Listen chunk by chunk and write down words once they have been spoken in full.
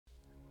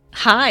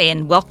Hi,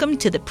 and welcome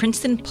to the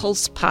Princeton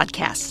Pulse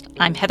podcast.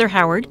 I'm Heather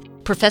Howard,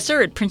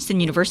 professor at Princeton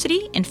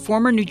University and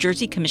former New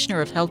Jersey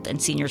Commissioner of Health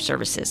and Senior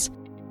Services.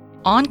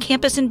 On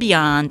campus and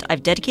beyond,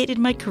 I've dedicated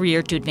my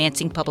career to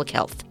advancing public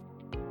health.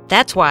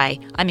 That's why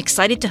I'm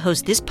excited to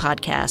host this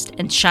podcast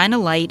and shine a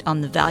light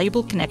on the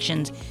valuable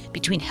connections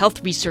between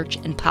health research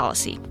and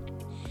policy.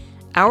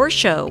 Our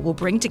show will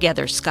bring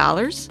together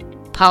scholars,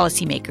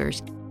 policymakers,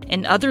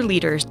 and other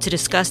leaders to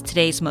discuss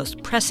today's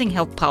most pressing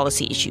health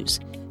policy issues,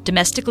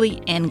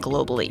 domestically and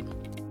globally.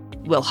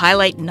 We'll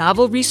highlight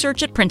novel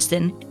research at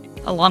Princeton,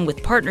 along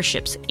with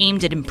partnerships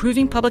aimed at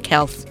improving public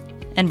health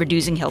and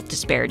reducing health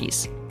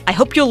disparities. I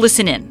hope you'll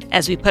listen in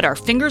as we put our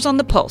fingers on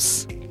the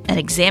pulse and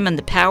examine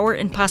the power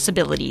and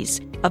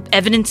possibilities of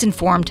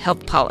evidence-informed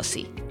health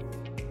policy.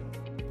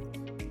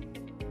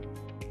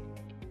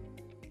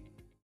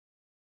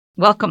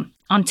 Welcome.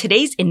 On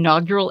today's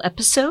inaugural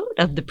episode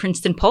of the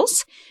Princeton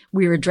Pulse,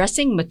 we are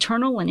addressing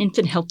maternal and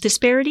infant health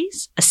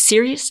disparities, a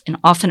serious and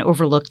often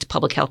overlooked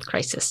public health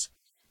crisis.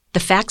 The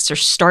facts are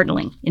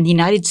startling. In the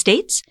United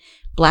States,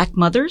 Black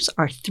mothers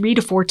are 3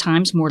 to 4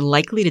 times more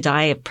likely to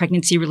die of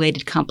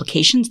pregnancy-related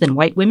complications than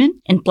white women,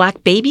 and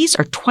Black babies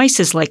are twice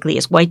as likely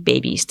as white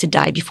babies to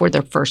die before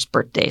their first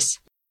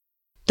birthdays.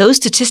 Those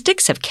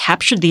statistics have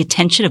captured the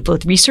attention of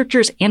both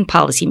researchers and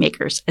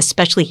policymakers,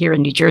 especially here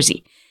in New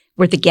Jersey,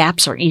 where the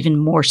gaps are even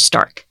more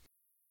stark.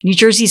 New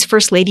Jersey's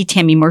First Lady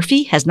Tammy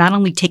Murphy has not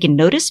only taken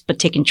notice, but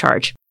taken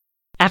charge.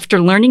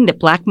 After learning that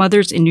Black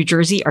mothers in New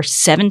Jersey are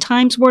 7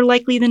 times more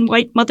likely than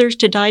white mothers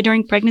to die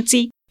during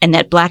pregnancy, and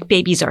that Black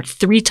babies are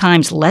 3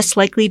 times less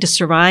likely to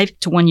survive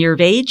to 1 year of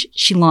age,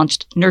 she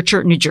launched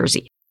Nurture New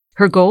Jersey.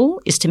 Her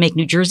goal is to make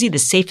New Jersey the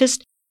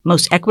safest,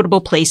 most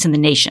equitable place in the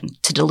nation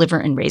to deliver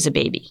and raise a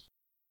baby.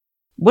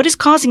 What is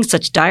causing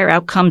such dire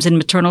outcomes in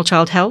maternal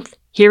child health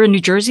here in New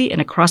Jersey and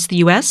across the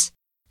U.S.?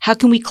 How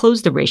can we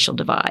close the racial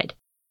divide?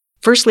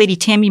 First Lady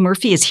Tammy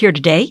Murphy is here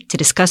today to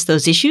discuss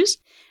those issues,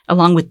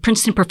 along with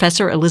Princeton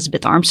professor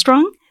Elizabeth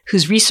Armstrong,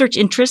 whose research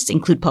interests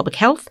include public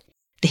health,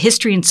 the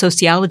history and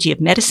sociology of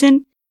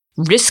medicine,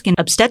 risk in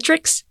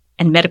obstetrics,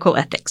 and medical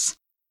ethics.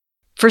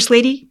 First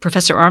Lady,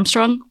 Professor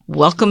Armstrong,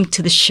 welcome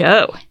to the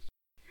show.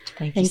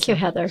 Thank you,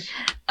 Heather.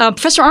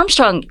 Professor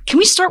Armstrong, can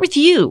we start with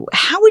you?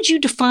 How would you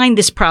define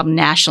this problem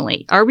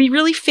nationally? Are we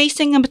really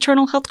facing a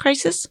maternal health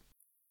crisis?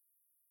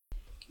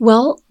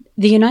 Well,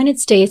 the United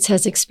States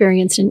has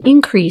experienced an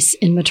increase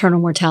in maternal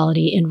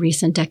mortality in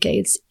recent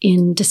decades,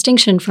 in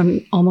distinction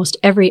from almost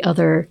every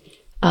other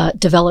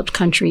developed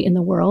country in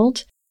the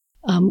world.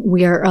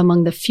 We are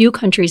among the few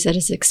countries that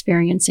is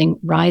experiencing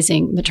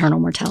rising maternal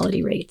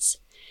mortality rates.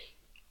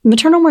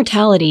 Maternal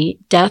mortality,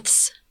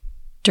 deaths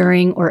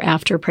during or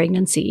after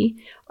pregnancy,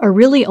 are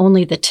really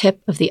only the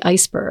tip of the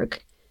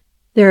iceberg.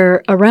 There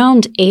are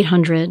around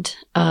 800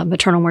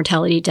 maternal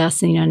mortality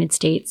deaths in the United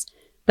States,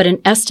 but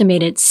an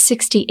estimated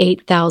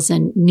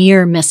 68,000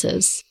 near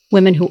misses,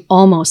 women who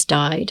almost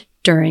died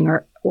during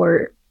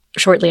or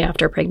shortly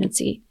after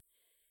pregnancy.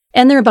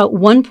 And there are about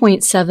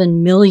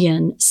 1.7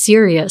 million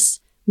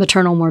serious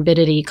maternal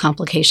morbidity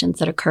complications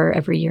that occur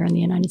every year in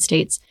the United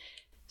States.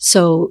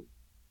 So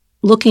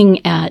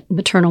looking at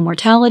maternal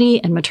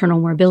mortality and maternal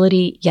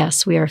morbidity,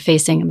 yes, we are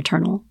facing a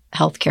maternal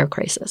health care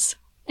crisis.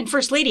 And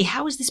First Lady,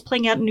 how is this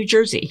playing out in New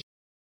Jersey?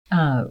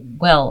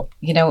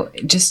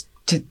 Just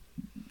to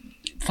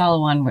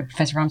follow on what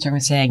Professor Armstrong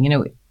was saying,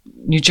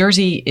 New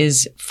Jersey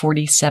is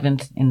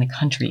 47th in the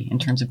country in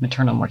terms of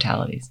maternal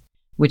mortalities,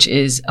 which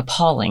is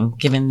appalling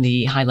given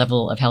the high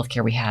level of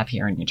healthcare we have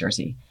here in New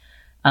Jersey.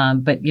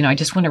 But I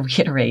just want to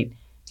reiterate,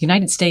 the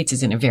United States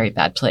is in a very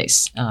bad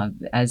place.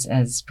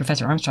 As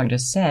Professor Armstrong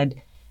just said,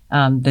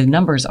 the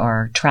numbers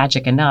are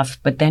tragic enough.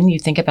 But then you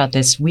think about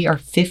this, we are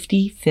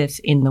 55th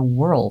in the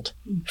world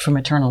for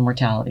maternal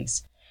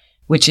mortalities,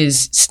 which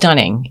is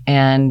stunning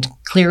and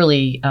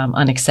clearly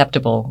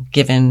unacceptable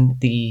given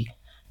the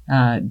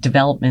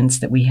developments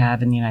that we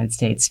have in the United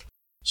States.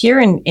 Here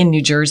in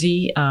New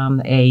Jersey,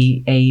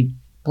 a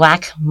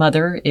Black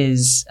mother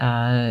is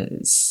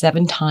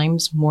 7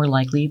 times more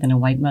likely than a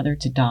white mother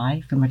to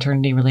die from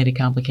maternity-related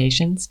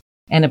complications.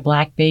 And a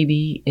Black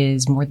baby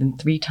is more than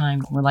 3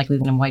 times more likely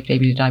than a white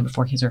baby to die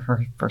before his or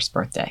her first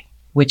birthday,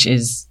 which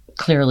is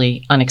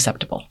clearly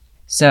unacceptable.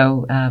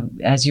 So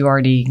as you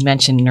already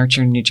mentioned,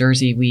 Nurture New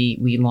Jersey,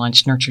 we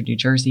launched Nurture New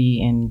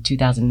Jersey in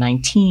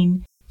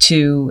 2019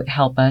 to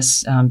help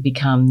us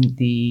become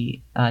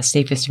the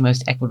safest and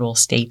most equitable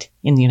state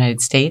in the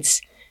United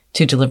States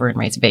to deliver and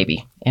raise a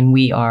baby. And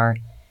we are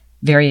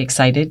very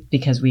excited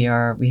because we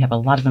have a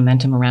lot of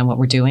momentum around what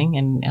we're doing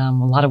and a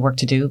lot of work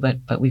to do,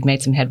 but we've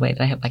made some headway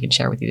that I hope I can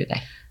share with you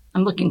today.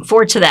 I'm looking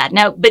forward to that.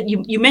 Now, but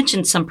you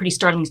mentioned some pretty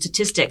startling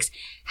statistics.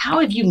 How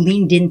have you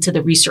leaned into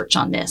the research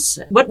on this?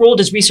 What role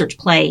does research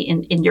play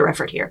in your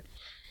effort here?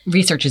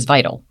 Research is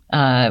vital.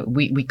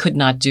 We could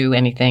not do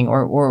anything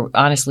or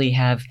honestly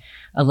have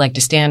a leg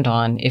to stand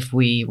on if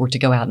we were to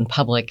go out in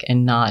public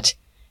and not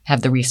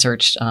have the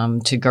research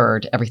to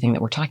gird everything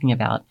that we're talking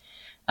about.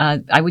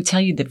 I would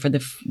tell you that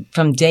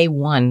from day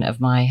one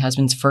of my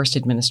husband's first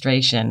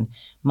administration,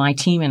 my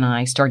team and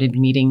I started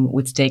meeting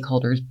with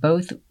stakeholders,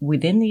 both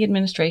within the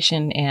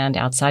administration and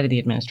outside of the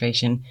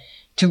administration,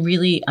 to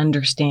really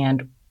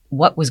understand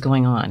what was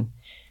going on.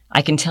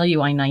 I can tell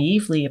you I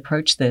naively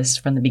approached this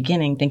from the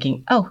beginning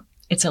thinking, oh,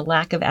 it's a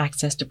lack of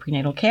access to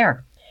prenatal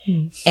care.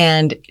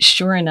 And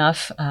sure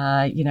enough,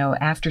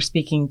 after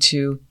speaking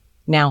to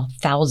now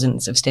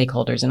thousands of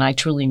stakeholders, and I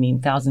truly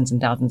mean thousands and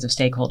thousands of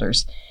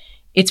stakeholders,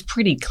 it's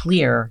pretty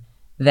clear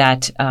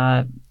that,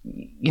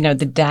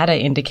 the data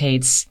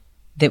indicates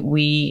that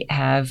we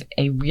have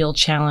a real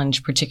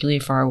challenge, particularly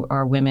for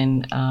our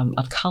women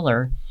of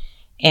color.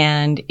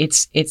 And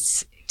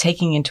it's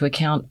taking into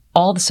account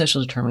all the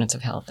social determinants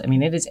of health. I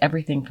mean, it is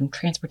everything from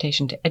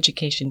transportation to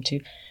education to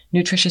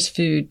nutritious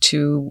food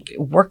to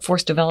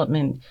workforce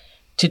development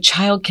to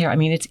childcare. I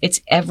mean,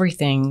 it's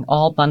everything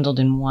all bundled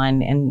in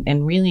one.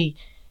 And really,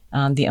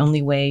 the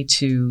only way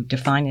to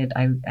define it,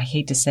 I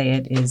hate to say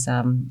it,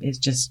 is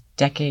just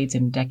decades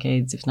and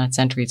decades, if not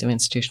centuries, of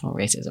institutional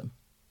racism.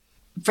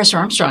 Professor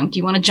Armstrong, do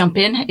you want to jump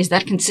in? Is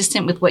that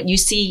consistent with what you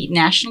see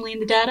nationally in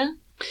the data?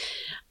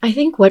 I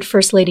think what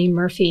First Lady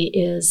Murphy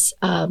is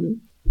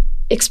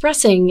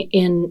expressing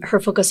in her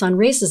focus on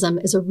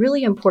racism is a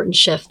really important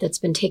shift that's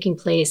been taking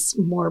place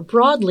more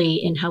broadly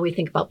in how we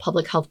think about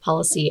public health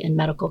policy and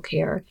medical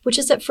care, which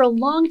is that for a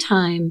long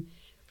time,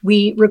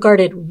 we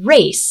regarded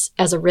race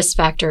as a risk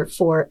factor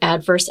for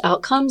adverse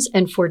outcomes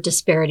and for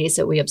disparities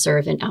that we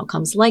observe in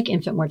outcomes like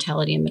infant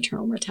mortality and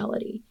maternal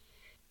mortality.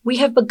 We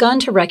have begun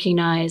to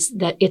recognize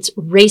that it's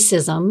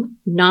racism,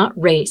 not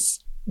race,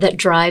 that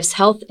drives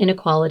health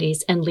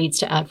inequalities and leads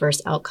to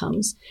adverse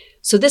outcomes.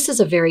 So this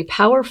is a very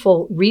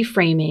powerful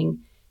reframing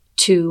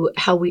to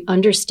how we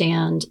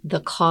understand the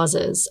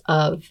causes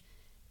of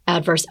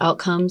adverse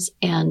outcomes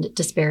and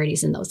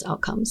disparities in those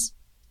outcomes.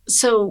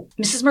 So,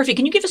 Mrs. Murphy,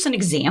 can you give us an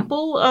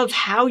example of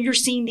how you're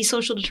seeing these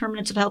social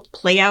determinants of health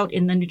play out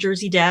in the New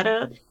Jersey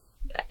data?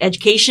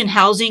 Education,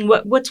 housing,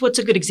 what's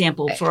a good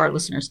example for our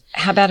listeners?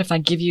 How about if I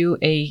give you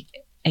a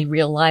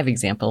real live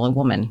example, a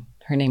woman.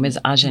 Her name is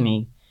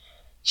Ajani.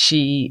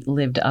 She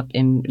lives up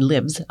in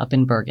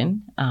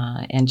Bergen,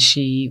 and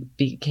she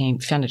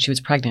found out she was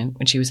pregnant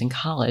when she was in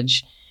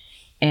college,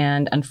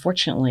 and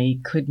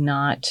unfortunately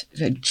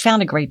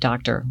found a great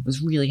doctor,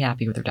 was really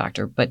happy with her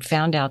doctor, but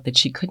found out that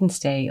she couldn't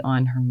stay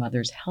on her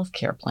mother's health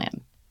care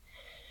plan.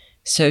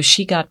 So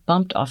she got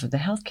bumped off of the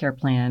health care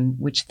plan,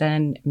 which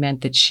then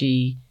meant that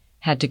she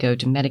had to go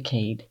to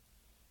Medicaid,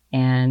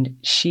 and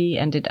she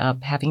ended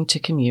up having to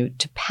commute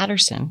to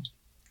Paterson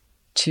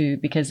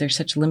because there's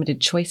such limited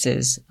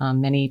choices.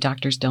 Many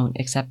doctors don't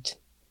accept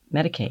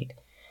Medicaid.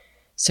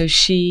 So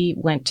she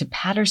went to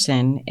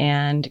Paterson,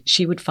 and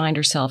she would find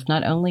herself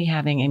not only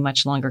having a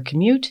much longer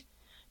commute,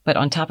 but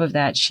on top of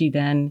that, she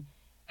then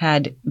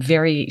had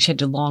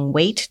a long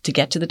wait to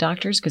get to the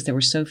doctors because there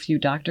were so few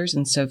doctors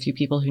and so few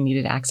people who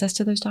needed access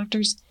to those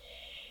doctors.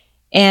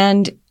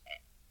 And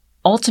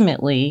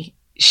ultimately,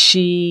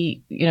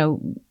 she,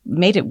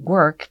 made it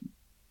work,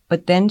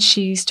 but then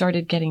she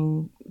started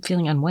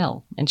feeling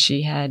unwell, and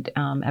she had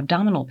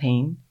abdominal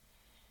pain,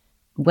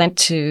 went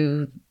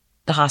to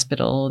the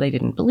hospital. They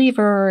didn't believe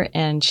her,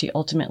 and she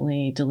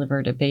ultimately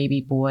delivered a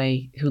baby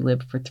boy who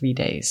lived for 3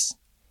 days.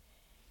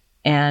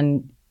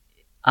 And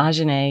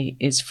Ajane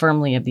is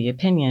firmly of the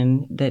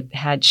opinion that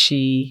had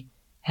she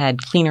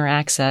had cleaner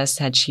access,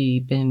 had she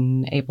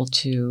been able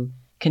to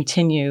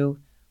continue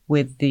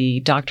with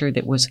the doctor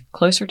that was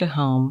closer to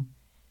home,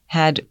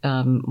 had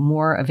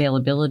more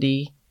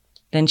availability,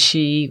 then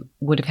she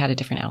would have had a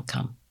different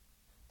outcome.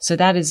 So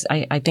that is,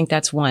 I think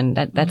that's one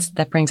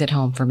that brings it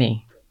home for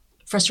me.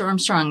 Professor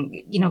Armstrong,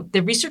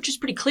 the research is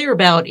pretty clear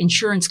about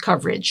insurance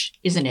coverage,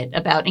 isn't it?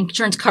 About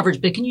insurance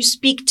coverage. But can you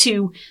speak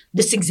to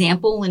this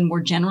example and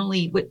more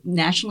generally,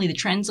 nationally, the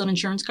trends on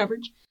insurance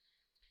coverage?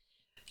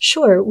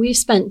 Sure. We've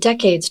spent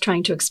decades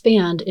trying to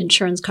expand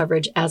insurance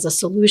coverage as a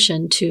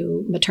solution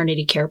to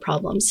maternity care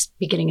problems.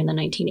 Beginning in the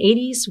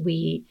 1980s,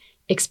 we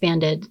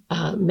expanded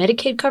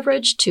Medicaid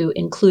coverage to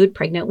include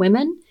pregnant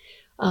women.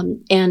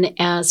 And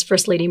as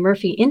First Lady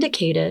Murphy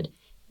indicated,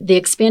 the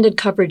expanded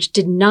coverage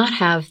did not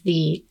have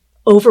the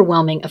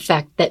overwhelming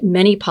effect that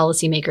many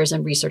policymakers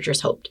and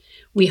researchers hoped.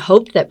 We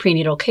hoped that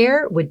prenatal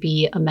care would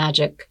be a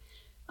magic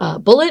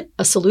bullet,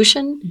 a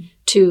solution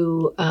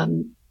to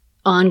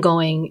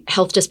ongoing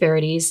health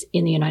disparities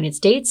in the United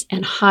States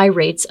and high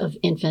rates of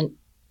infant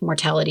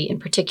mortality in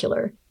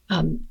particular.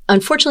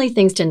 Unfortunately,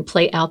 things didn't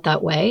play out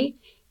that way,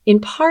 in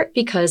part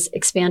because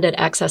expanded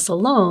access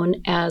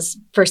alone, as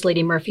First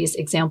Lady Murphy's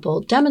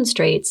example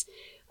demonstrates,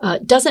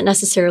 doesn't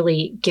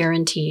necessarily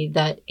guarantee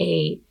that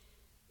a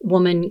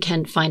woman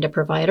can find a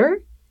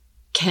provider,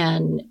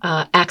 can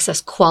access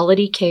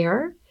quality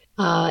care,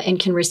 and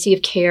can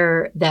receive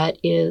care that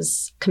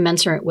is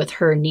commensurate with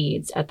her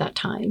needs at that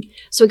time.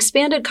 So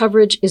expanded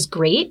coverage is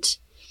great.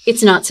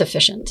 it's not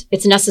sufficient.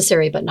 It's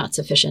necessary, but not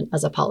sufficient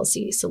as a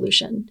policy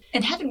solution.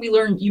 And haven't we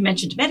learned, you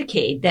mentioned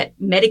Medicaid, that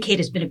Medicaid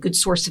has been a good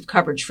source of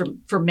coverage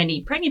for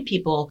many pregnant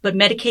people, but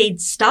Medicaid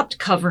stopped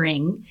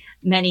covering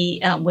many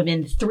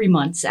women 3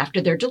 months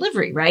after their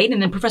delivery, right?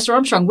 And then Professor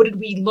Armstrong, what did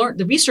we learn?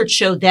 The research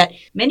showed that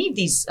many of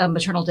these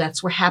maternal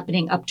deaths were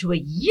happening up to a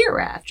year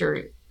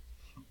after.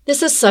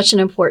 This is such an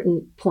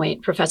important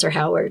point, Professor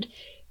Howard.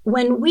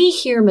 When we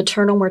hear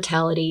maternal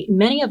mortality,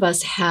 many of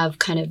us have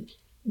kind of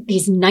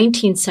these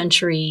 19th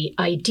century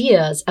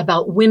ideas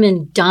about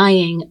women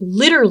dying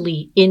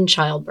literally in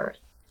childbirth.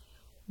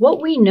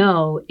 What we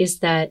know is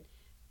that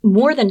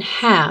more than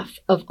half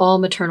of all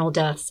maternal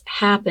deaths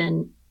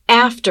happen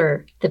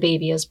after the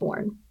baby is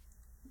born,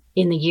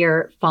 in the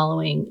year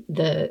following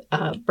the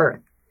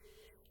birth.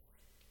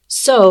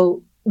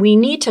 So we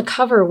need to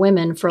cover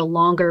women for a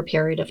longer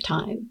period of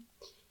time.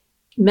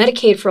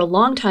 Medicaid for a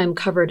long time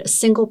covered a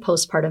single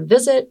postpartum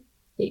visit.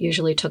 It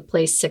usually took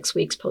place 6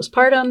 weeks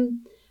postpartum.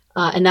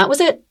 And that was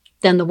it.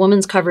 Then the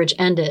woman's coverage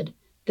ended.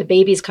 The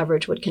baby's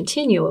coverage would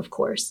continue, of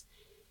course.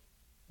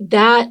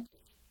 That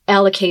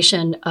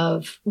allocation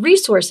of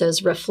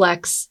resources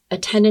reflects a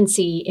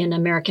tendency in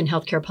American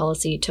healthcare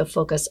policy to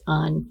focus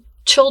on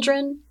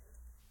children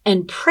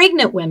and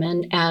pregnant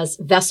women as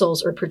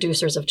vessels or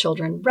producers of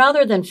children,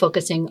 rather than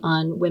focusing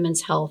on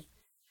women's health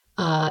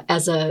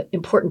as an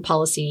important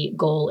policy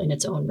goal in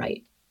its own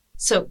right.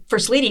 So,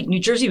 First Lady, New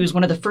Jersey was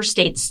one of the first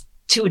states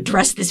to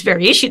address this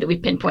very issue that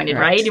we've pinpointed,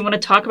 right? You want to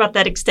talk about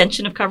that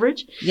extension of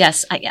coverage?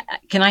 Yes.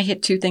 Can I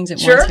hit two things at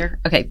once here?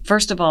 Okay.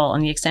 First of all,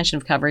 on the extension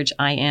of coverage,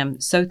 I am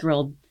so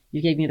thrilled.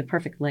 You gave me the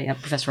perfect layup,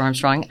 Professor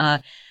Armstrong.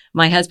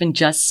 My husband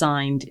just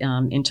signed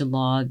into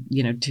law,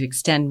 to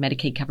extend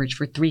Medicaid coverage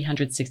for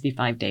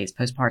 365 days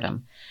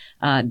postpartum.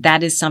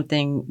 That is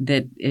something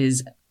that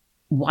is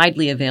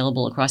widely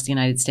available across the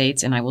United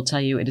States. And I will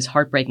tell you, it is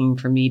heartbreaking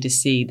for me to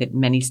see that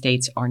many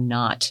states are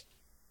not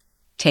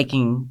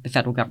taking the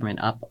federal government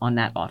up on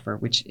that offer,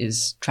 which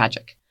is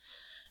tragic.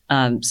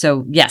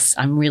 So yes,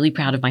 I'm really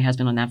proud of my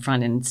husband on that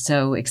front and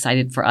so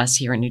excited for us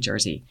here in New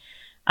Jersey.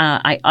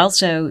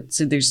 So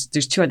there's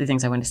two other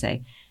things I want to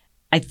say.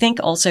 I think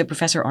also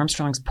Professor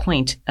Armstrong's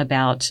point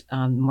about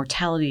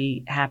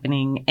mortality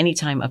happening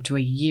anytime up to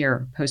a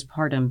year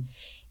postpartum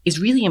is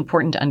really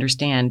important to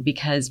understand,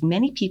 because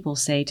many people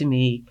say to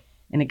me,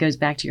 and it goes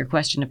back to your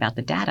question about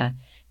the data,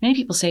 many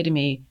people say to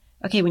me,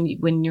 okay,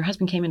 when your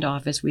husband came into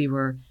office, we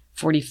were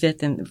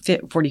 45th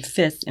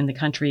in the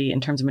country in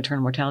terms of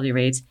maternal mortality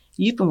rates.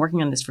 You've been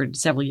working on this for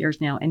several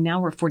years now, and now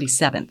we're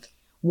 47th.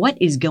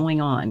 What is going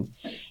on?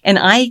 And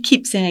I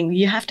keep saying,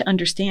 you have to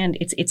understand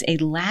it's a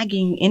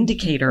lagging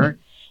indicator.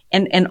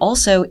 And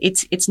also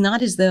it's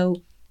not as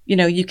though,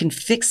 you can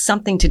fix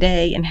something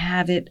today and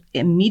have it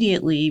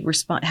immediately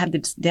have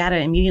the data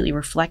immediately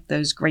reflect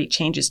those great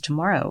changes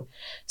tomorrow.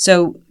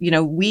 So,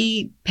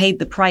 we paid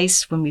the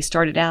price when we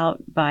started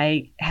out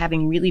by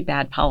having really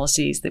bad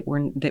policies that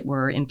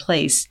were in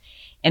place.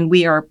 And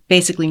we are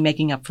basically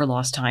making up for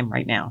lost time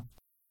right now.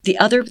 The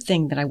other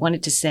thing that I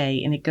wanted to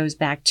say, and it goes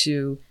back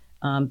to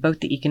both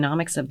the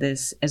economics of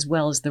this as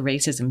well as the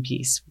racism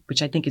piece,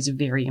 which I think is a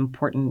very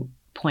important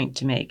point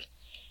to make.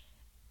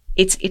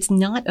 It's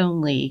not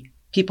only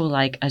people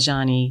like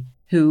Ajani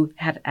who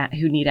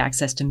need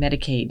access to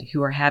Medicaid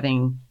who are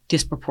having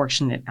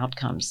disproportionate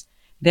outcomes.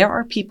 There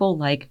are people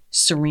like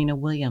Serena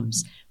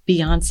Williams,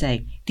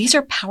 Beyonce. These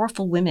are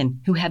powerful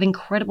women who have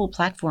incredible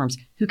platforms,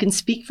 who can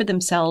speak for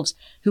themselves,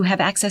 who have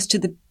access to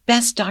the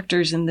best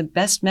doctors and the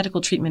best medical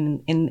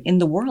treatment in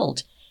the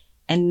world.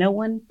 And no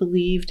one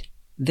believed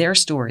their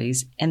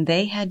stories, and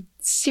they had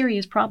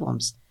serious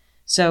problems.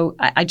 So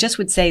I just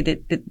would say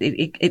that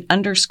it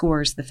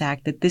underscores the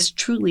fact that this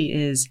truly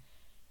is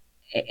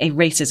a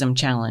racism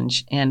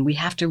challenge, and we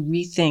have to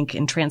rethink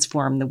and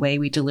transform the way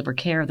we deliver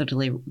care,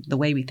 the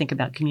way we think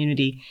about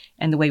community,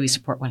 and the way we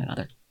support one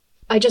another.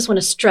 I just want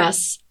to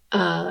stress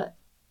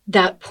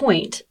that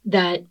point,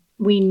 that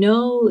we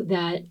know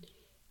that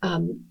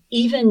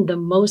even the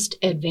most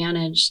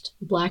advantaged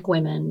Black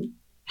women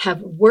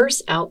have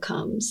worse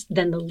outcomes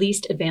than the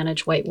least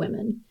advantaged white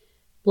women.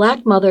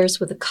 Black mothers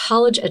with a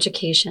college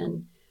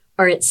education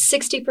are at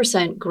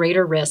 60%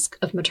 greater risk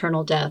of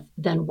maternal death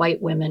than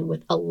white women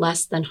with a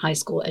less than high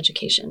school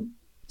education.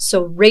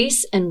 So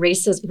race and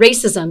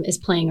racism is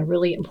playing a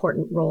really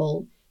important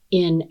role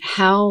in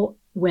how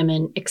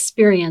women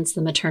experience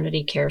the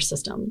maternity care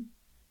system.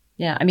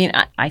 Yeah,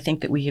 I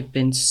think that we have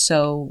been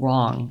so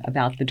wrong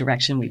about the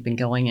direction we've been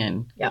going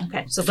in. Yeah.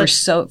 Okay.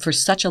 So for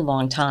such a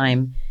long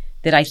time,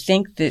 that I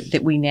think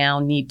that we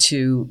now need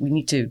to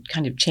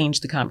kind of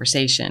change the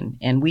conversation.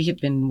 And we have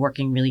been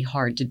working really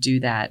hard to do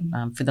that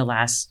for the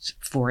last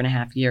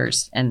 4.5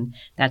 years. And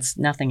that's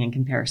nothing in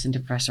comparison to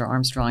Professor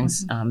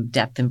Armstrong's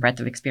depth and breadth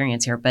of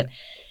experience here. But,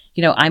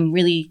 I'm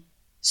really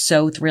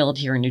so thrilled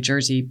here in New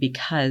Jersey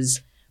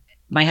because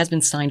my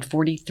husband signed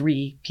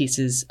 43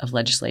 pieces of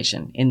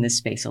legislation in this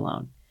space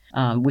alone,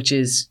 which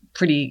is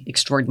pretty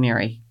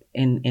extraordinary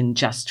in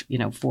just,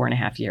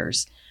 4.5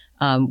 years.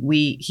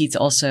 He's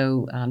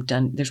also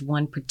done, there's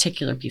one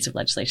particular piece of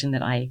legislation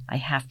that I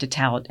have to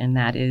tout, and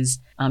that is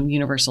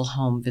universal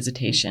home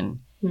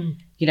visitation. Mm.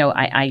 You know,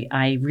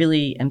 I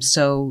really am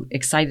so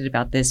excited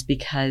about this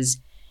because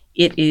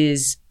it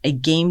is a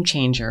game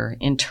changer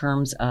in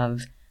terms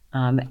of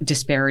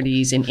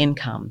disparities in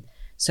income.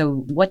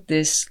 So what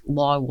this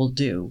law will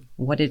do,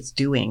 what it's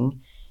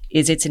doing,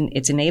 is it's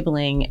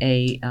enabling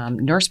a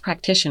nurse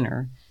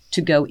practitioner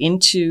to go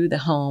into the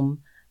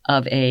home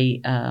of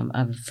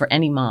for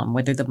any mom,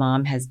 whether the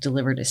mom has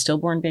delivered a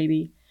stillborn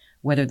baby,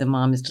 whether the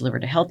mom has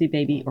delivered a healthy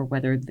baby, or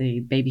whether the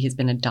baby has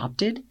been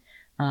adopted.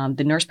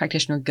 The nurse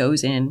practitioner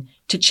goes in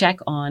to check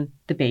on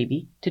the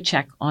baby, to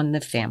check on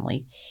the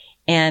family.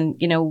 And,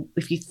 you know,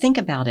 if you think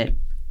about it,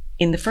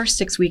 in the first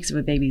 6 weeks of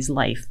a baby's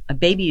life, a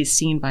baby is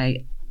seen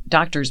by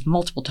doctors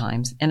multiple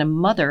times, and a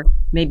mother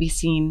may be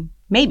seen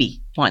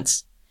maybe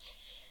once.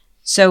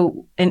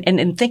 So,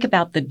 and think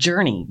about the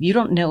journey. You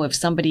don't know if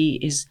somebody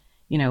is,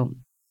 you know,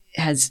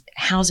 has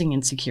housing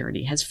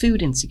insecurity, has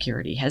food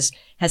insecurity, has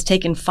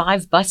taken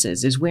 5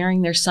 buses, is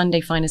wearing their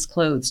Sunday finest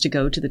clothes to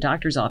go to the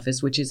doctor's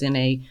office, which is in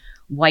a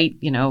white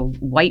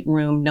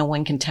room. No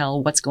one can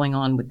tell what's going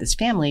on with this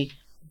family.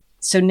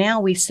 So now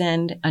we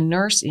send a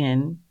nurse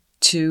in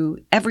to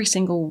every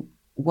single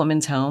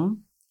woman's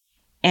home.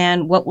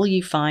 And what will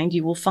you find?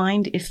 You will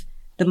find if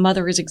the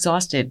mother is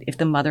exhausted, if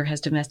the mother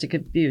has domestic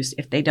abuse,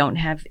 if they don't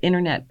have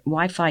internet,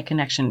 Wi-Fi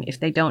connection, if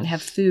they don't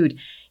have food.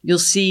 You'll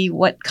see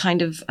what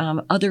kind of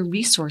other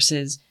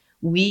resources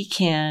we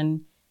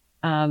can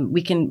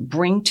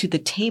bring to the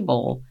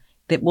table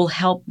that will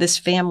help this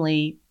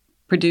family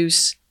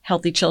produce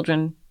healthy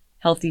children,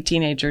 healthy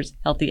teenagers,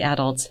 healthy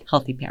adults,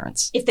 healthy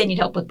parents. If they need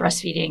help with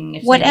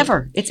breastfeeding.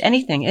 Whatever. It's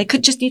anything. It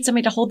could just need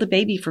somebody to hold the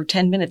baby for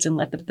 10 minutes and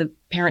let the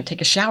parent take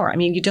a shower. I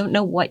mean, you don't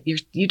know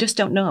you just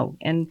don't know.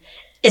 And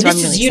so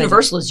this is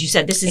universal, as you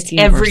said. This is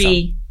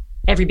every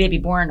baby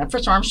born.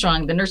 Professor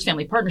Armstrong, the Nurse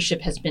Family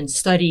Partnership has been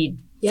studied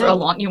for a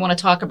long. You want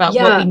to talk about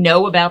what we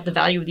know about the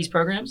value of these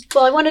programs?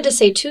 Well, I wanted to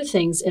say 2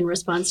 things in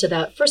response to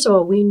that. First of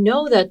all, we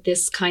know that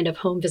this kind of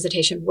home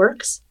visitation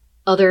works.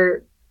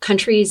 Other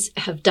countries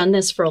have done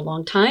this for a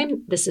long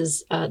time. This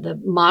is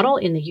the model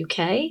in the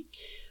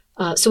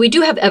UK. So we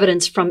do have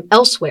evidence from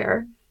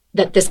elsewhere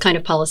that this kind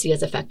of policy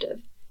is effective.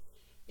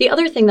 The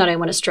other thing that I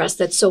want to stress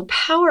that's so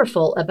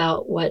powerful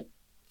about what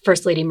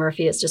First Lady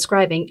Murphy is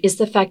describing is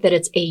the fact that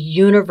it's a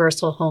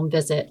universal home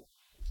visit.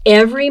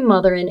 Every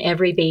mother and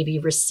every baby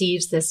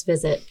receives this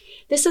visit.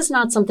 This is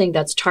not something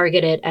that's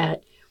targeted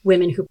at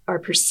women who are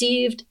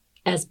perceived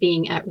as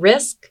being at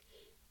risk.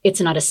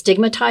 It's not a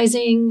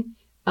stigmatizing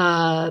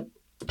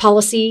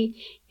policy.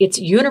 It's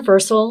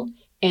universal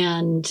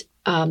and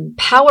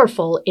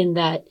powerful in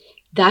that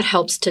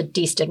helps to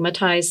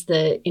destigmatize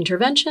the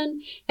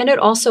intervention. And it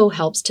also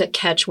helps to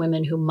catch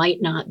women who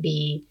might not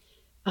be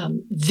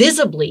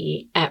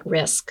visibly at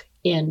risk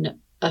in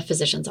a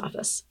physician's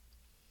office.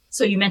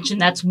 So you mentioned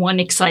that's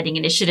one exciting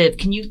initiative.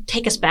 Can you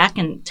take us back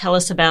and tell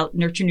us about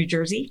Nurture New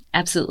Jersey?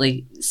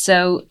 Absolutely.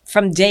 So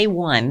from day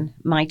one,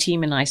 my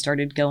team and I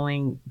started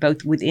going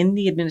both within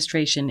the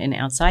administration and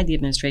outside the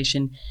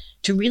administration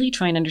to really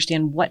try and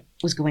understand what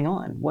was going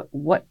on.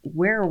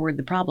 Where were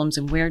the problems,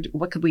 and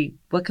what could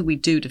we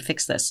do to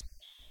fix this?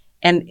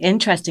 And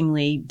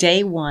interestingly,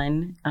 day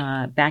one,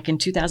 back in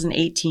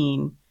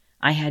 2018,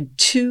 I had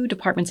 2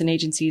 departments and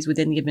agencies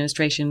within the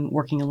administration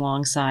working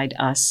alongside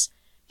us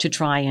to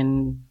try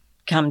and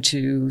come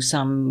to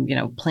some,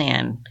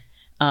 plan.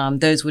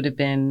 Those would have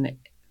been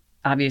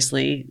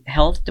obviously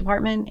Health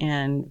Department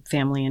and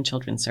Family and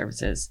Children's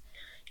Services.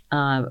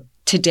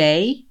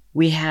 Today,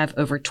 we have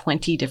over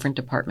 20 different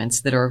departments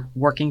that are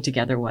working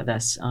together with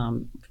us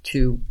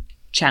to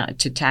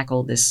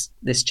tackle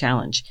this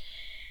challenge.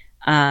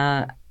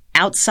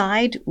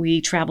 Outside, we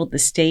traveled the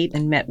state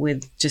and met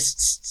with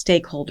just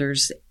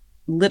stakeholders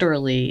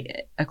literally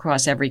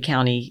across every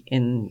county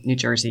in New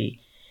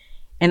Jersey.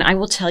 And I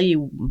will tell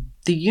you,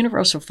 the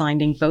universal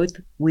finding, both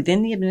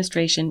within the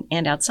administration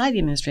and outside the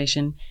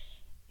administration,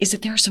 is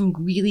that there are some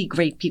really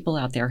great people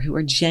out there who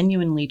are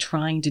genuinely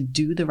trying to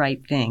do the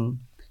right thing.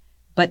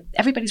 But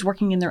everybody's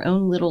working in their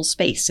own little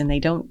space, and they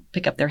don't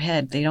pick up their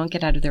head. They don't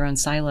get out of their own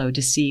silo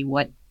to see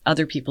what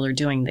other people are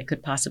doing that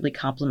could possibly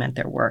complement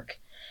their work.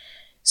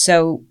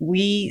 So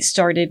we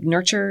started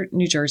Nurture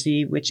New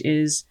Jersey, which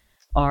is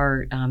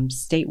our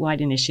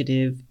statewide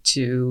initiative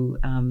to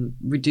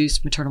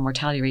reduce maternal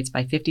mortality rates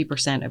by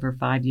 50% over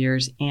 5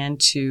 years and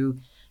to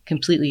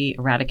completely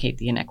eradicate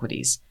the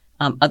inequities.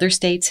 Other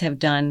states have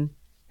done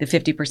the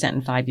 50%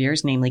 in 5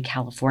 years, namely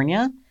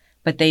California,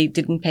 but they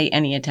didn't pay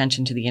any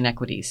attention to the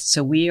inequities.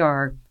 So we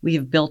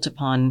have built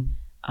upon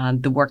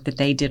the work that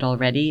they did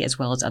already, as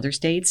well as other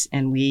states,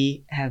 and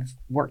we have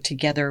worked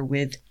together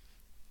with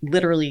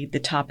literally the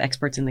top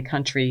experts in the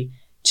country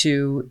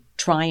to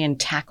try and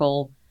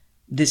tackle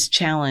this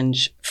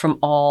challenge from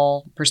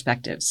all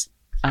perspectives.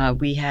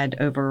 We had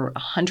over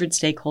 100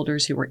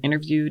 stakeholders who were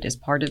interviewed as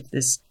part of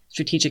this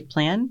strategic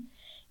plan.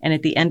 And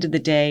at the end of the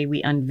day,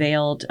 we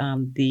unveiled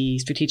the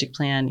strategic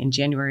plan in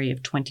January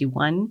of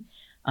 21.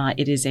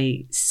 It is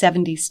a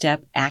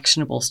 70-step,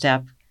 actionable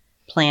step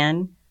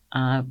plan.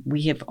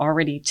 We have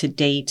already to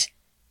date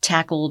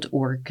tackled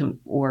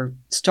or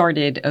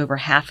started over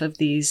half of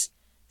these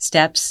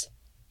steps,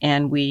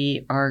 and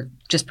we are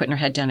just putting our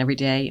head down every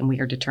day, and we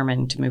are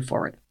determined to move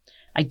forward.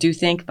 I do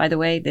think, by the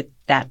way,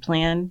 that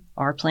plan,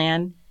 our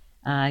plan,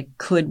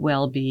 could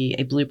well be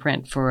a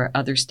blueprint for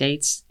other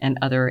states and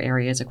other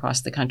areas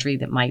across the country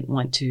that might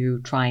want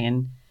to try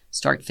and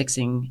start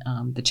fixing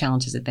the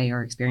challenges that they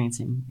are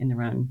experiencing in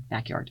their own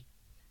backyard.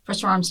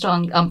 Professor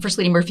Armstrong, First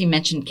Lady Murphy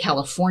mentioned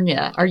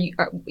California.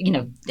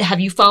 Have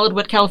you followed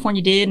what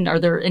California did, and are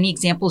there any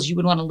examples you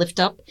would want to lift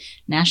up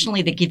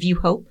nationally that give you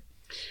hope?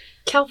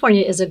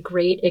 California is a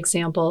great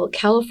example.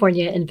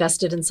 California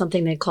invested in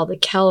something they call the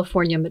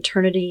California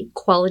Maternity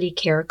Quality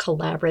Care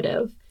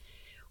Collaborative,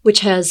 which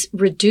has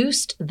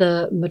reduced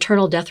the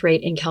maternal death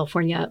rate in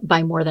California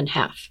by more than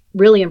half.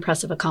 Really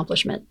impressive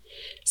accomplishment.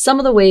 Some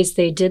of the ways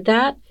they did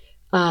that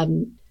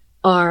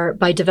are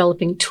by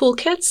developing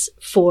toolkits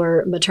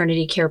for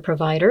maternity care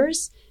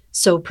providers,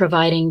 so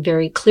providing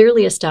very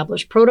clearly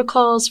established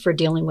protocols for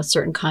dealing with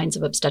certain kinds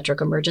of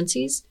obstetric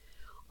emergencies.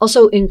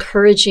 Also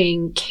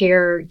encouraging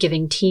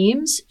caregiving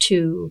teams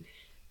to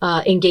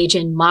engage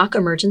in mock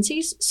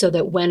emergencies so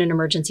that when an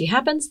emergency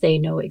happens, they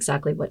know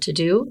exactly what to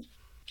do.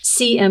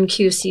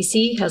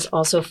 CMQCC has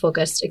also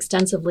focused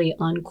extensively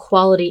on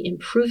quality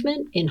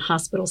improvement in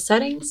hospital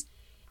settings.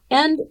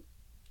 And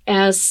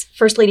as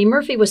First Lady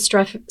Murphy was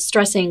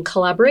stressing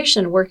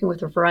collaboration, working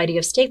with a variety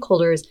of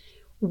stakeholders,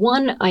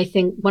 I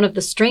think one of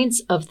the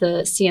strengths of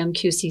the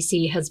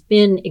CMQCC has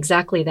been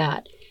exactly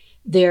that.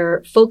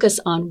 Their focus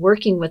on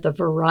working with a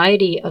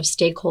variety of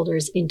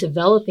stakeholders in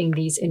developing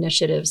these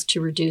initiatives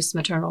to reduce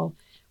maternal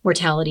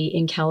mortality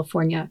in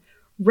California,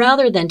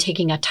 rather than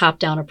taking a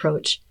top-down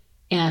approach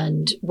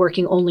and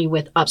working only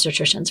with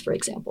obstetricians, for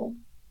example.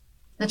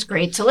 That's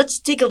great. So let's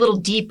dig a little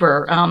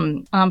deeper.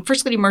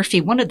 First Lady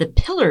Murphy, one of the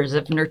pillars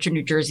of Nurture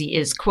New Jersey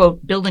is,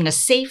 quote, building a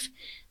safe,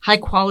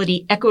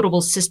 high-quality,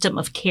 equitable system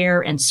of care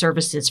and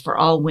services for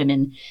all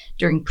women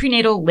during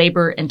prenatal,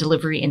 labor, and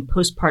delivery and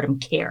postpartum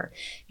care.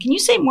 Can you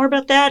say more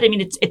about that? I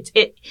mean,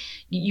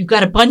 you've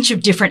got a bunch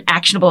of different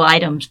actionable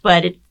items,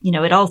 but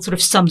it all sort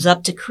of sums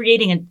up to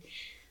creating and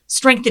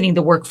strengthening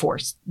the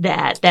workforce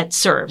that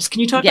serves. Can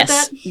you talk about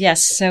that?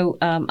 Yes. So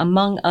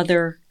among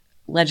other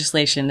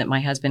legislation that my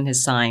husband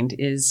has signed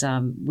is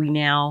we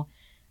now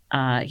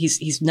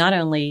he's not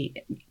only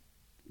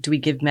do we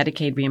give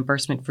Medicaid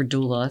reimbursement for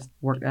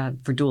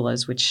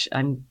doulas, which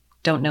I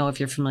don't know if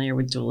you're familiar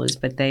with doulas,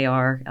 but they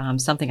are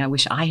something I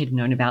wish I had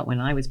known about when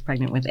I was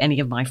pregnant with any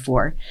of my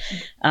four.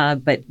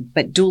 But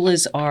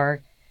doulas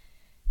are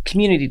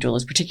community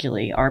doulas,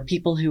 particularly, are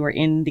people who are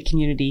in the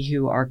community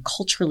who are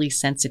culturally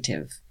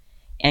sensitive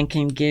and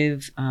can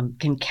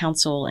can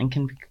counsel and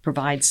can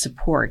provide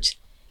support.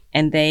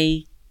 And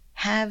they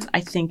have, I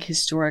think,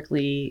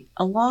 historically,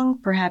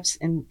 perhaps,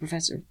 and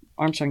Professor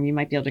Armstrong, you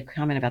might be able to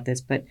comment about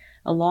this, but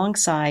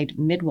alongside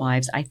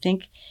midwives, I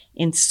think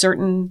in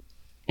certain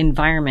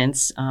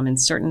environments, in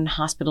certain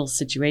hospital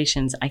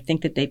situations, I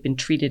think that they've been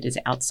treated as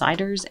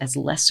outsiders, as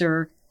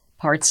lesser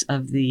parts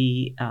of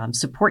the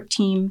support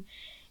team.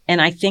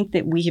 And I think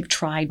that we have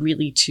tried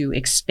really to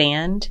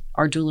expand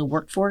our doula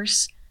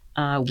workforce.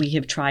 We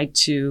have tried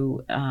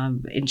to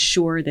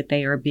ensure that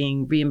they are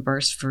being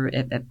reimbursed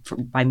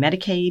by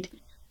Medicaid.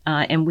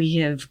 And we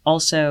have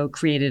also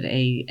created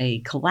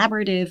a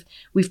collaborative.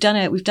 We've done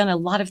a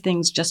lot of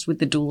things just with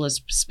the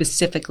doulas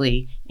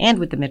specifically and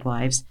with the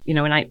midwives.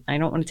 And I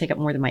don't want to take up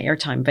more than my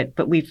airtime,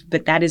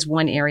 but that is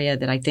one area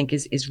that I think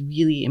is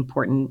really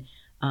important.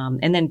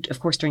 And then of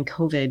course during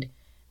COVID,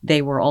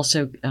 they were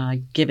also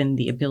given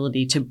the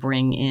ability to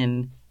bring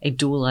in a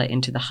doula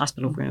into the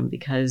hospital room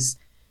because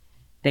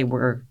they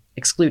were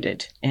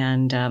excluded,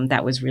 and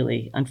that was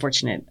really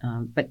unfortunate.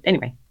 But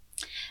anyway.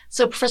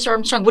 So, Professor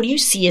Armstrong, what do you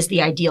see as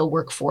the ideal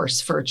workforce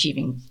for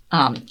achieving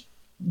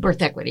birth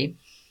equity?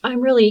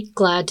 I'm really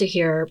glad to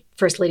hear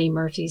First Lady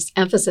Murphy's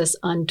emphasis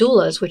on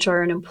doulas, which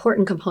are an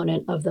important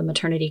component of the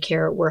maternity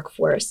care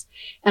workforce.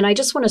 And I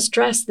just want to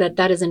stress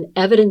that is an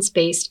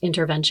evidence-based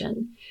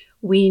intervention.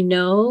 We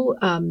know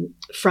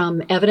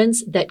from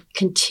evidence that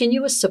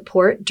continuous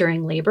support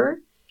during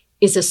labor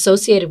is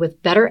associated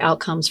with better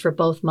outcomes for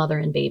both mother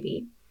and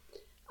baby.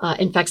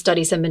 In fact,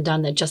 studies have been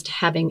done that just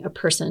having a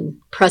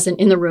person present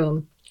in the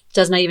room,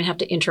 does not even have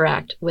to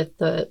interact with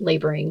the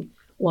laboring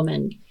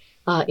woman,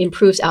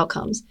 improves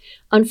outcomes.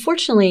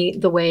 Unfortunately,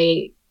 the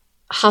way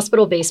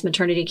hospital-based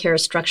maternity care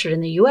is structured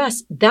in the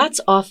U.S., that's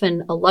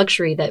often a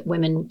luxury that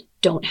women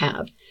don't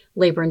have.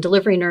 Labor and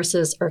delivery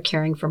nurses are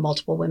caring for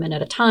multiple women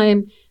at a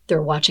time.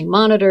 They're watching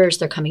monitors.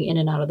 They're coming in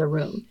and out of the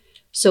room.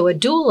 So a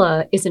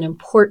doula is an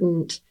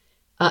important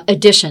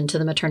addition to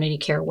the maternity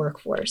care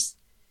workforce.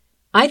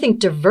 I think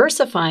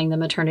diversifying the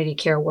maternity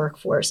care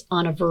workforce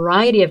on a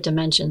variety of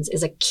dimensions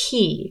is a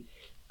key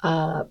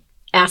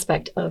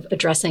aspect of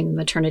addressing the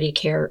maternity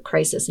care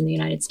crisis in the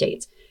United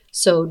States.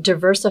 So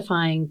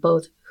diversifying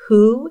both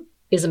who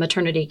is a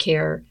maternity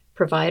care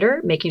provider,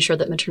 making sure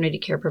that maternity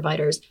care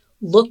providers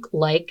look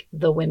like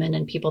the women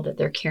and people that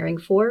they're caring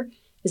for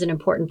is an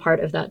important part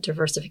of that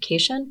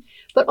diversification,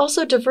 but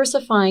also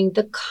diversifying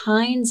the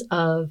kinds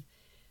of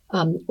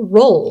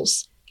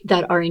roles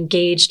that are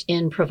engaged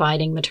in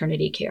providing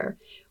maternity care.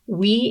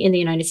 We in the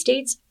United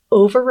States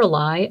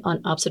over-rely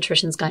on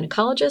obstetricians,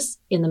 gynecologists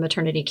in the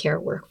maternity care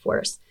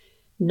workforce.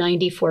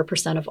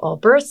 94% of all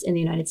births in the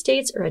United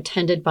States are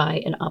attended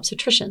by an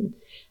obstetrician.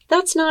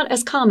 That's not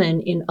as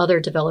common in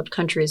other developed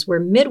countries where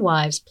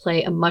midwives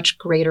play a much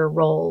greater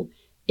role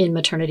in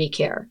maternity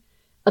care.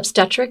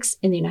 Obstetrics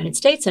in the United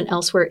States and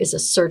elsewhere is a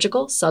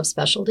surgical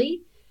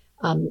subspecialty.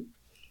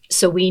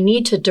 So we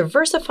need to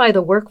diversify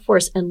the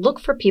workforce and look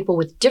for people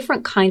with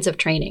different kinds of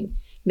training,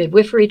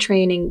 midwifery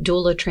training,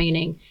 doula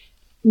training,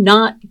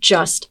 not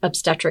just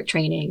obstetric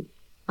training,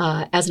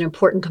 as an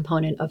important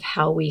component of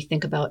how we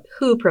think about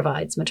who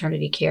provides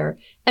maternity care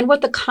and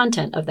what the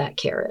content of that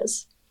care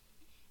is.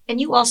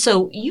 And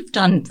you've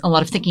done a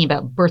lot of thinking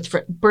about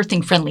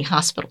birthing friendly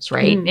hospitals,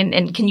 right? Mm.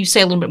 And can you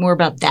say a little bit more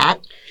about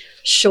that?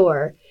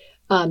 Sure.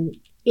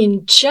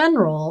 In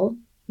general,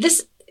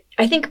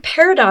 I think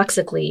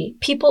paradoxically,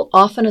 people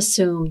often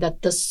assume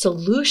that the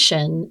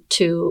solution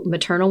to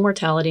maternal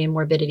mortality and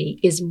morbidity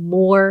is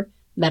more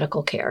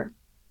medical care.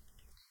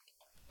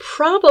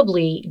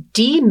 Probably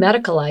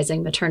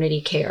demedicalizing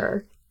maternity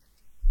care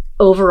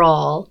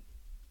overall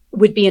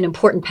would be an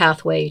important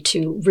pathway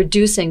to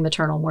reducing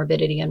maternal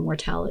morbidity and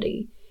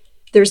mortality.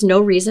 There's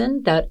no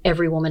reason that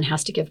every woman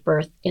has to give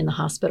birth in the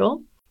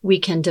hospital. We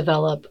can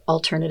develop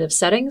alternative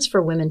settings for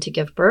women to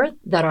give birth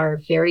that are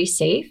very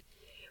safe.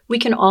 We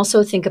can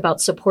also think about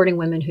supporting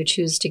women who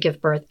choose to give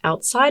birth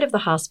outside of the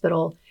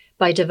hospital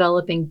by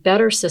developing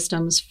better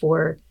systems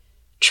for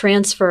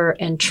transfer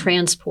and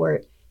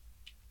transport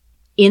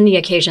in the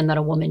occasion that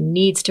a woman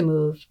needs to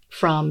move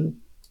from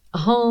a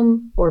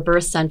home or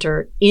birth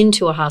center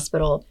into a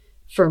hospital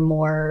for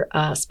more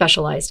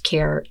specialized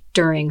care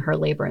during her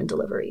labor and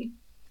delivery.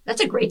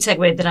 That's a great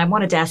segue that I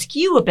wanted to ask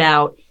you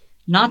about,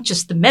 not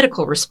just the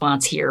medical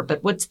response here,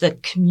 but what's the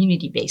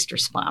community-based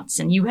response?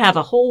 And you have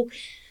a whole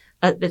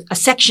a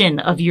section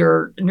of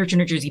your Nurture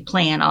New Jersey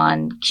plan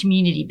on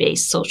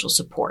community-based social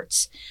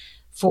supports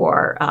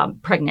for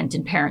pregnant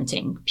and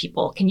parenting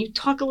people. Can you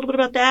talk a little bit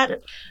about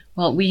that?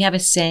 Well, we have a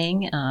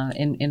saying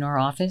in our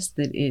office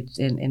that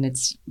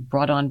it's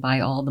brought on by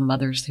all the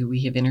mothers who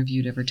we have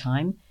interviewed over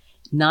time,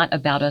 not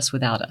about us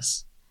without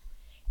us.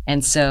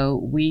 And so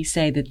we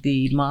say that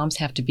the moms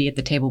have to be at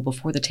the table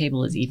before the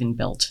table is even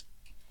built.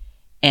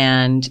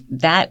 And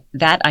that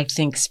I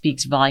think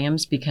speaks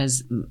volumes,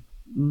 because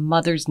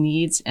mothers'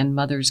 needs and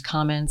mothers'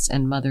 comments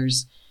and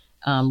mothers'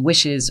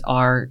 wishes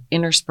are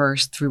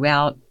interspersed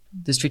throughout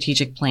the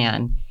strategic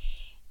plan.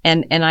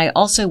 And I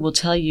also will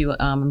tell you,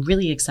 I'm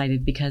really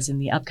excited because in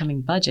the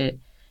upcoming budget,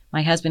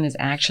 my husband has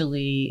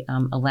actually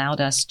allowed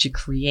us to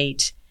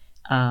create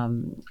a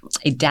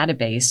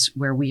database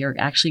where we are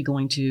actually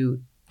going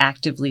to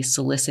actively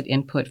solicit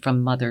input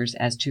from mothers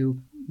as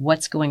to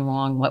what's going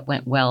wrong, what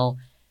went well,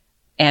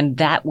 and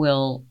that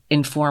will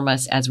inform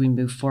us as we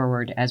move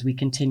forward, as we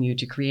continue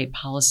to create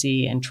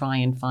policy and try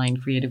and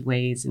find creative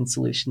ways and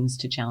solutions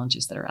to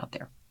challenges that are out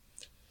there.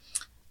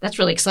 That's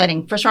really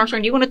exciting. Professor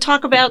Armstrong, do you want to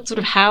talk about sort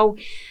of how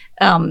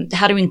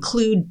to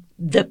include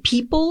the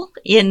people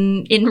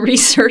in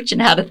research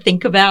and how to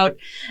think about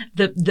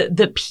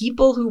the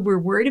people who we're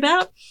worried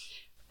about?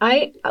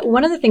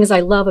 One of the things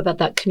I love about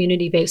that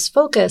community-based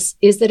focus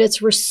is that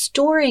it's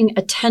restoring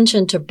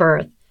attention to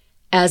birth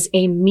as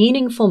a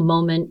meaningful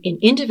moment in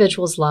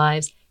individuals'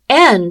 lives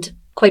and,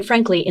 quite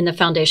frankly, in the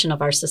foundation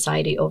of our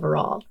society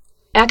overall.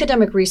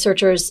 Academic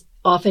researchers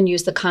often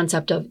use the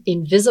concept of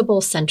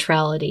invisible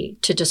centrality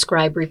to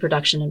describe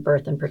reproduction and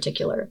birth in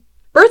particular.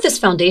 Birth is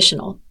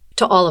foundational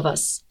to all of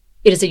us.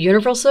 It is a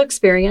universal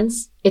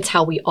experience. It's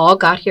how we all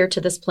got here to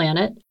this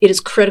planet. It is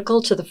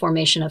critical to the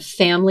formation of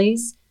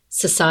families,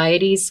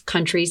 societies,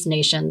 countries,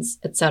 nations,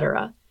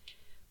 etc.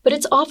 But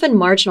it's often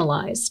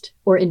marginalized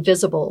or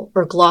invisible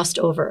or glossed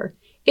over.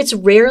 It's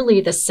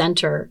rarely the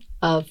center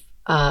of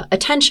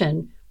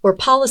attention or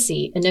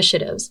policy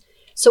initiatives.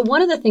 So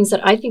one of the things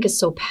that I think is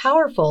so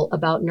powerful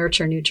about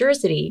Nurture New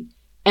Jersey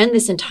and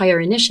this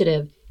entire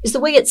initiative is the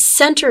way it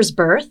centers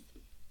birth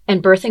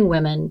and birthing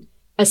women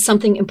as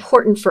something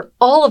important for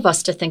all of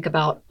us to think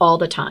about all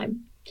the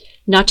time.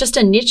 Not just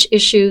a niche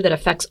issue that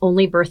affects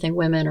only birthing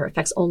women or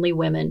affects only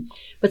women,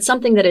 but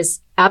something that is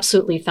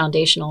absolutely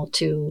foundational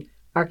to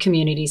our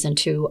communities and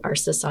to our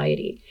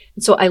society.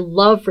 And so I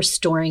love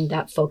restoring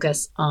that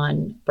focus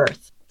on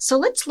birth. So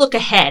let's look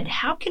ahead.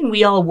 How can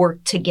we all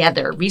work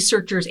together,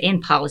 researchers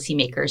and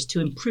policymakers,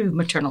 to improve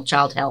maternal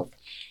child health?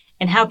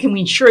 And how can we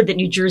ensure that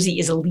New Jersey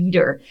is a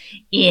leader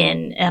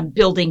in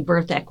building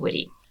birth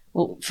equity?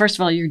 Well, first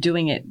of all, you're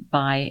doing it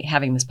by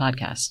having this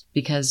podcast,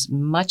 because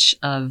much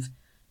of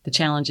the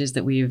challenges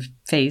that we've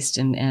faced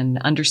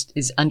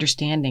is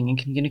understanding and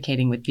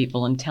communicating with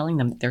people and telling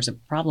them that there's a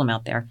problem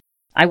out there.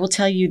 I will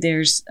tell you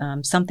there's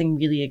something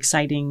really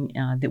exciting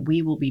that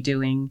we will be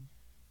doing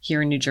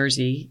here in New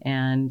Jersey,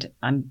 and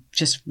I'm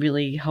just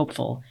really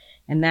hopeful.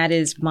 And that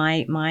is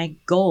my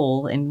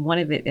goal. And one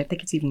of it, I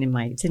think it's in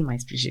my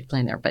strategic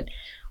plan there, but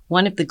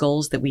one of the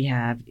goals that we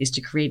have is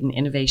to create an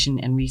innovation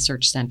and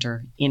research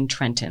center in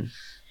Trenton.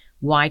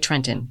 Why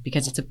Trenton?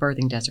 Because it's a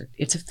birthing desert.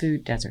 It's a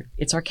food desert.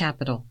 It's our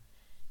capital.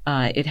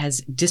 It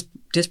has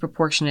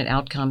disproportionate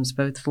outcomes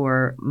both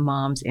for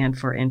moms and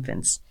for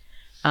infants.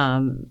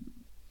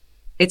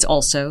 It's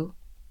also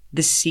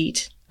the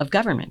seat of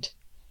government.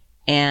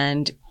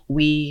 And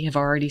we have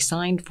already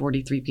signed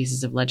 43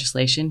 pieces of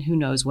legislation. Who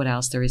knows what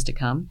else there is to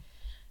come?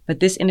 But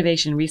this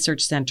Innovation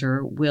Research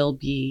Center will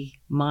be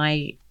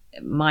my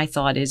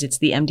thought is it's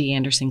the MD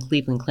Anderson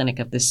Cleveland Clinic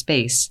of this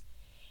space.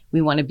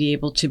 We want to be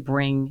able to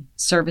bring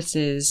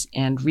services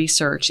and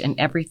research and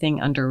everything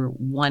under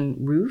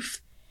one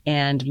roof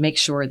and make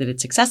sure that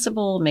it's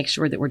accessible, make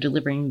sure that we're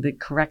delivering the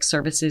correct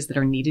services that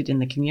are needed in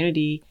the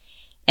community,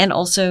 and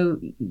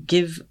also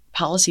give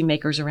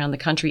policymakers around the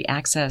country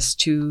access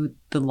to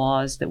the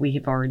laws that we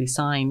have already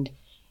signed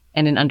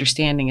and an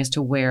understanding as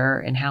to where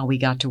and how we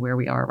got to where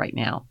we are right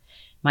now.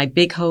 My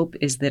big hope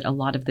is that a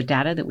lot of the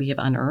data that we have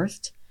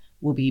unearthed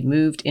will be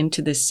moved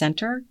into this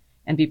center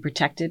and be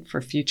protected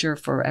for future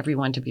for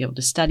everyone to be able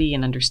to study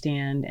and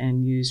understand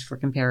and use for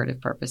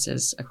comparative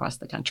purposes across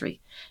the country.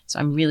 So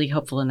I'm really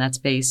hopeful in that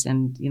space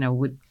and,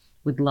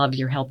 would love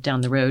your help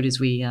down the road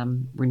as we're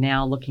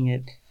now looking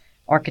at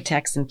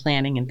architects and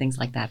planning and things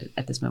like that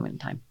at this moment in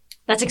time.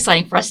 That's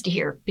exciting for us to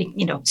hear,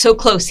 so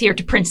close here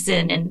to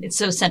Princeton, and it's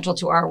so central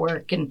to our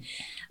work. And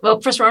well,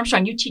 Professor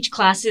Armstrong, you teach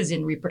classes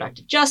in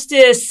reproductive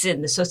justice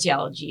and the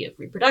sociology of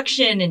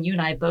reproduction, and you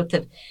and I both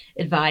have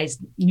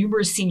advised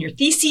numerous senior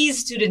theses,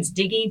 students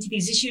digging into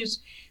these issues.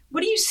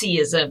 What do you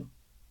see as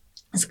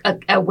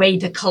a way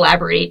to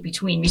collaborate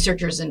between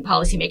researchers and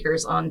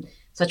policymakers on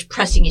such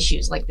pressing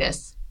issues like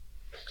this?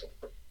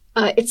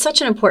 It's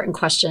such an important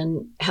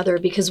question, Heather,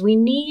 because we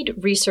need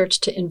research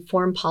to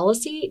inform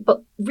policy,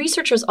 but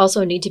researchers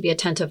also need to be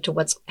attentive to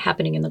what's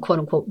happening in the quote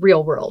unquote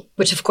real world,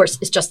 which of course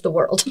is just the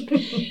world.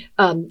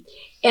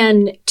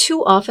 And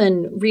too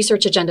often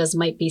research agendas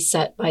might be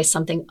set by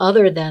something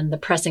other than the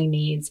pressing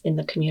needs in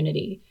the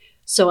community.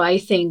 So I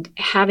think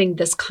having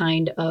this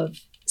kind of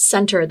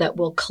center that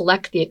will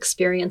collect the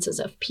experiences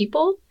of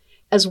people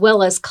as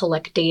well as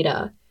collect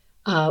data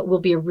will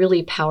be a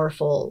really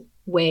powerful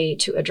way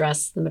to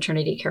address the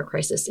maternity care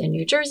crisis in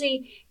New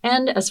Jersey,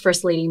 and as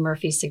First Lady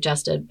Murphy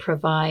suggested,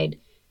 provide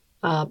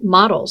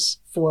models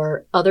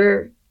for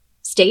other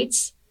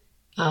states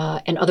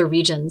and other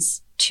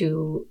regions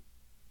to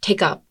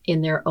take up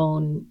in their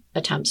own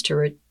attempts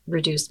to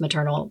reduce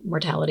maternal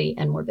mortality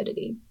and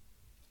morbidity.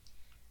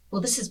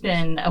 Well, this has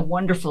been a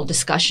wonderful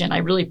discussion. I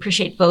really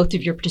appreciate both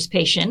of your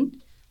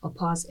participation. I'll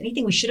pause.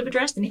 Anything we should have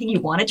addressed? Anything you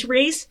wanted to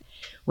raise?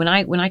 When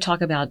I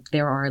talk about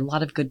there are a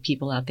lot of good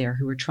people out there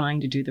who are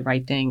trying to do the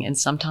right thing, and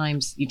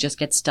sometimes you just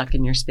get stuck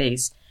in your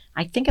space,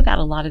 I think about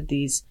a lot of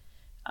these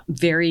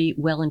very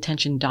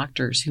well-intentioned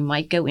doctors who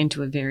might go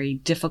into a very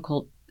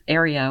difficult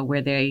area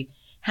where they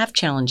have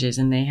challenges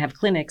and they have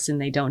clinics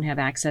and they don't have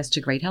access to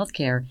great health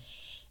care.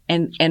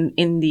 And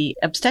in the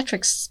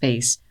obstetrics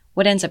space,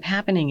 what ends up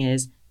happening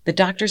is the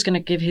doctor's going to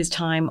give his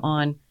time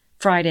on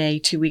Friday,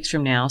 2 weeks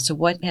from now. So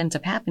what ends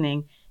up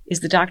happening is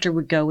the doctor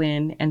would go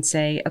in and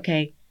say,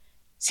 okay,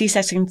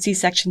 C-section,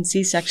 C-section,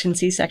 C-section,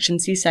 C-section,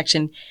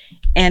 C-section.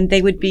 And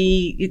they would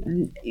be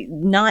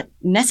not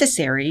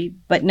necessary,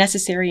 but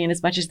necessary in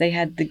as much as they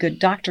had the good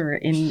doctor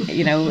in,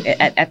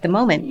 at the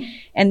moment.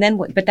 And then,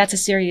 but that's a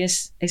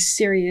serious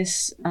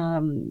piece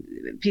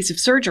of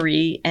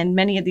surgery. And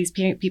many of these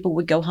people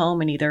would go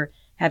home and either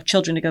have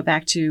children to go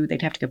back to,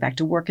 they'd have to go back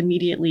to work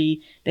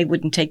immediately. They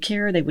wouldn't take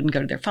care. They wouldn't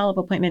go to their follow-up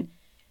appointment.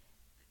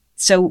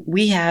 So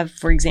we have,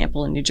 for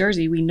example, in New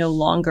Jersey, we no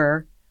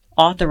longer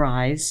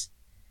authorize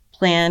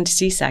planned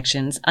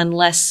C-sections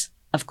unless,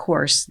 of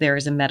course, there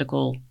is a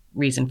medical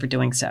reason for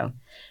doing so.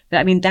 But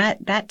I mean,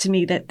 that to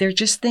me, that there's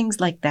just things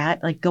like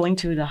that, like going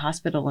to the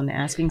hospital and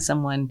asking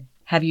someone,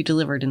 have you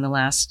delivered in the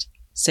last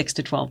 6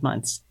 to 12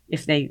 months?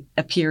 If they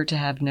appear to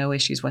have no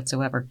issues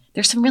whatsoever.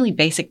 There's some really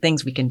basic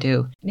things we can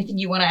do. Anything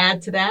you want to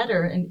add to that,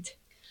 or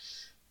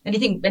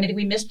anything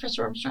we missed,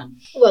 Professor Armstrong?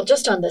 Well,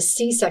 just on the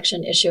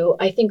C-section issue,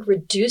 I think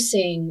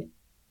reducing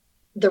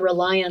the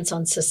reliance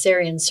on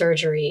cesarean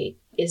surgery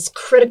is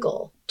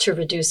critical to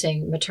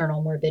reducing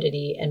maternal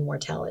morbidity and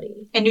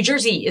mortality. And New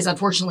Jersey is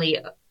unfortunately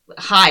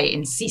high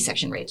in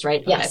C-section rates,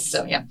 right? Yes.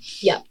 So, yeah.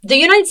 Yeah. The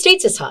United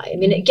States is high. I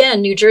mean,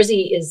 again, New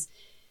Jersey is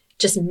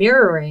just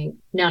mirroring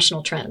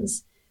national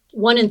trends.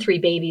 1 in 3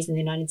 babies in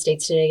the United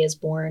States today is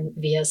born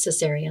via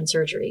cesarean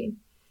surgery.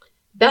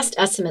 Best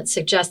estimates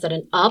suggest that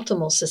an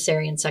optimal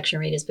cesarean section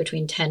rate is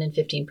between 10 and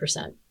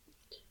 15%.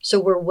 So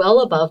we're well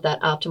above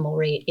that optimal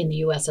rate in the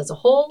U.S. as a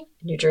whole.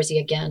 New Jersey,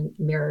 again,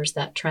 mirrors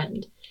that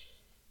trend.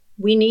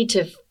 We need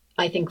to,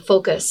 I think,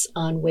 focus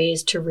on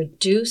ways to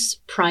reduce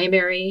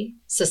primary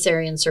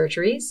cesarean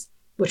surgeries,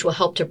 which will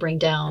help to bring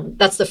down,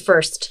 that's the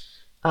first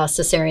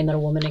cesarean that a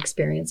woman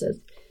experiences,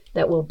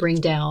 that will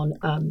bring down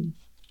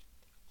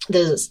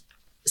the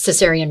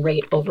cesarean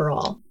rate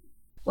overall.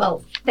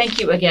 Well, thank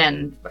you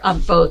again,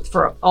 both,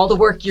 for all the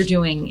work you're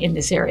doing in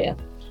this area.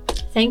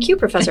 Thank you,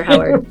 Professor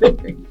Howard.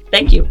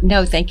 Thank you.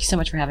 No, thank you so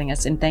much for having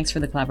us. And thanks for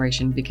the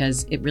collaboration,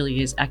 because it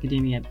really is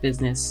academia,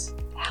 business,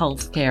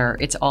 healthcare.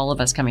 It's all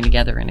of us coming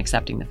together and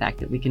accepting the fact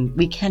that we can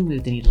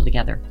move the needle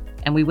together.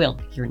 And we will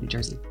here in New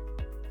Jersey.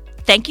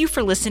 Thank you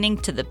for listening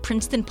to the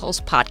Princeton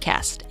Pulse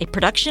podcast, a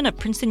production of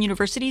Princeton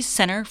University's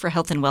Center for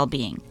Health and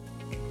Wellbeing.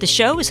 The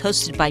show is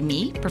hosted by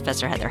me,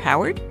 Professor Heather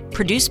Howard,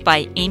 produced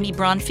by Amy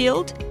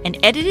Bronfield, and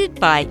edited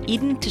by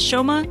Eden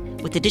Tashoma,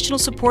 with additional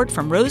support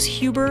from Rose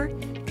Huber,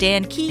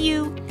 Dan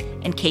Kiyu,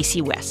 and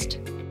Casey West.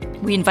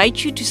 We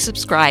invite you to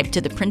subscribe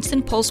to the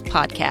Princeton Pulse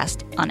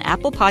podcast on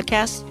Apple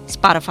Podcasts,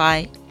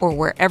 Spotify, or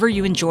wherever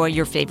you enjoy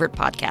your favorite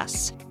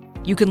podcasts.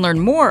 You can learn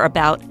more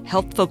about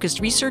health-focused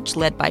research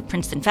led by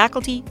Princeton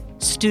faculty,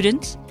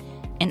 students,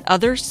 and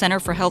other Center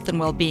for Health and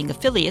Wellbeing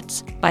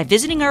affiliates by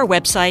visiting our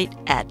website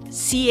at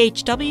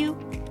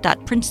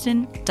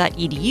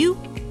chw.princeton.edu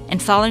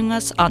and following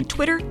us on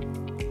Twitter,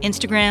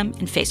 Instagram,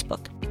 and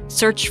Facebook.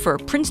 Search for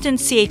Princeton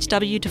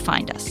CHW to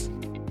find us.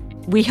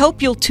 We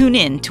hope you'll tune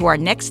in to our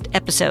next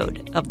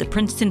episode of the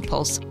Princeton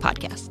Pulse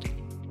podcast.